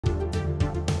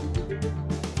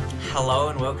Hello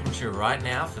and welcome to Right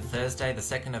Now for Thursday the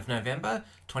 2nd of November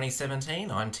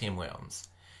 2017. I'm Tim Wilms.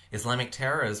 Islamic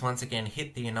terror has once again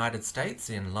hit the United States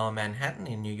in Lower Manhattan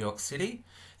in New York City.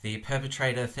 The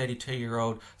perpetrator,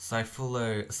 32-year-old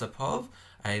Saifullah Sapov,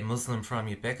 a Muslim from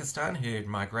Uzbekistan who had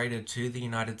migrated to the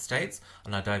United States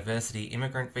on a diversity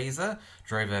immigrant visa,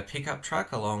 drove a pickup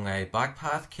truck along a bike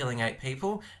path, killing 8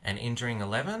 people and injuring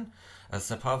 11.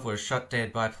 Sapov was shot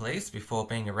dead by police before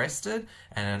being arrested,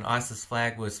 and an ISIS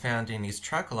flag was found in his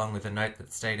truck along with a note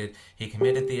that stated he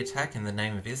committed the attack in the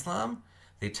name of Islam.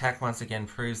 The attack once again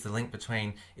proves the link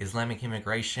between Islamic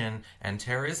immigration and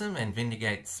terrorism and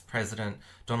vindicates President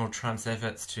Donald Trump's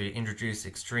efforts to introduce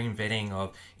extreme vetting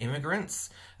of immigrants,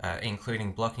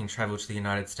 including blocking travel to the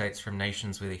United States from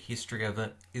nations with a history of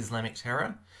Islamic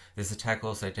terror. This attack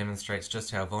also demonstrates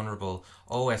just how vulnerable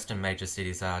all Western major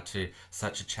cities are to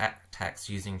such attacks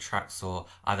using trucks or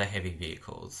other heavy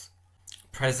vehicles.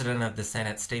 President of the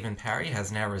Senate Stephen Parry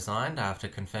has now resigned after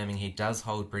confirming he does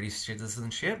hold British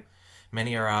citizenship.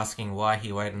 Many are asking why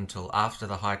he waited until after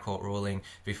the High Court ruling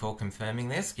before confirming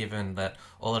this, given that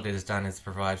all it has done is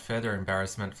provide further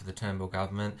embarrassment for the Turnbull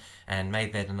Government and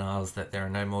made their denials that there are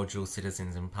no more dual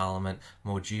citizens in Parliament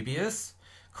more dubious.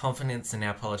 Confidence in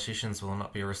our politicians will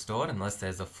not be restored unless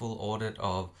there's a full audit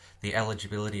of the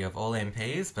eligibility of all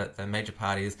MPs, but the major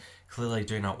parties clearly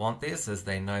do not want this, as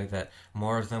they know that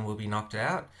more of them will be knocked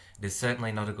out. It is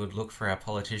certainly not a good look for our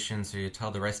politicians who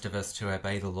tell the rest of us to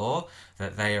obey the law,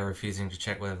 that they are refusing to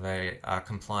check whether they are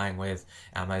complying with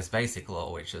our most basic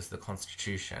law, which is the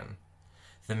Constitution.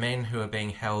 The men who are being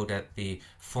held at the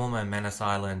former Manus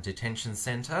Island Detention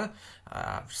Centre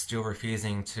are still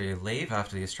refusing to leave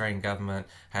after the Australian government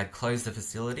had closed the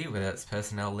facility with its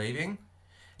personnel leaving.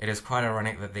 It is quite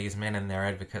ironic that these men and their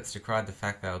advocates decried the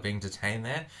fact they were being detained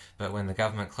there, but when the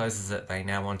government closes it, they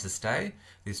now want to stay.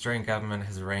 The Australian government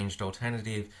has arranged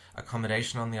alternative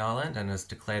accommodation on the island and has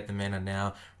declared the men are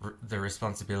now the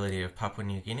responsibility of Papua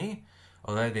New Guinea.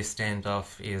 Although this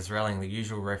standoff is rallying the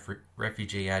usual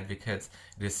refugee advocates,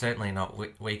 it is certainly not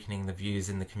weakening the views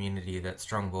in the community that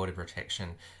strong border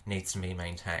protection needs to be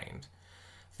maintained.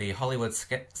 The Hollywood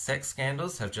sex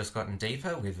scandals have just gotten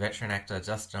deeper, with veteran actor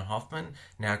Dustin Hoffman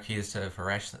now accused of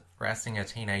harassing a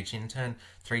teenage intern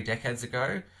 3 decades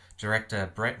ago. Director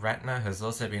Brett Ratner has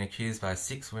also been accused by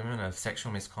 6 women of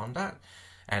sexual misconduct,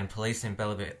 and police in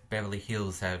Beverly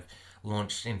Hills have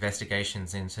launched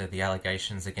investigations into the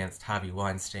allegations against Harvey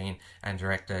Weinstein and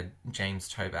director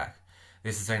James Toback.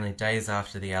 This is only days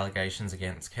after the allegations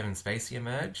against Kevin Spacey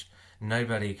emerged.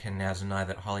 Nobody can now deny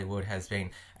that Hollywood has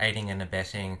been aiding and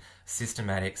abetting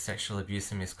systematic sexual abuse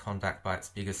and misconduct by its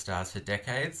biggest stars for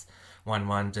decades. One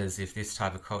wonders if this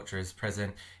type of culture is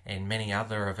present in many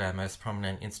other of our most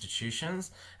prominent institutions,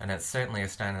 and it's certainly a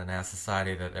stain in our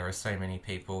society that there are so many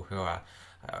people who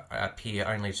appear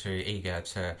only too eager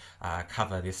to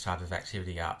cover this type of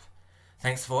activity up.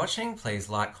 Thanks for watching. Please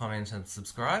like, comment and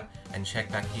subscribe, and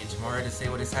check back here tomorrow to see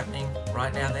what is happening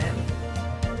right now then.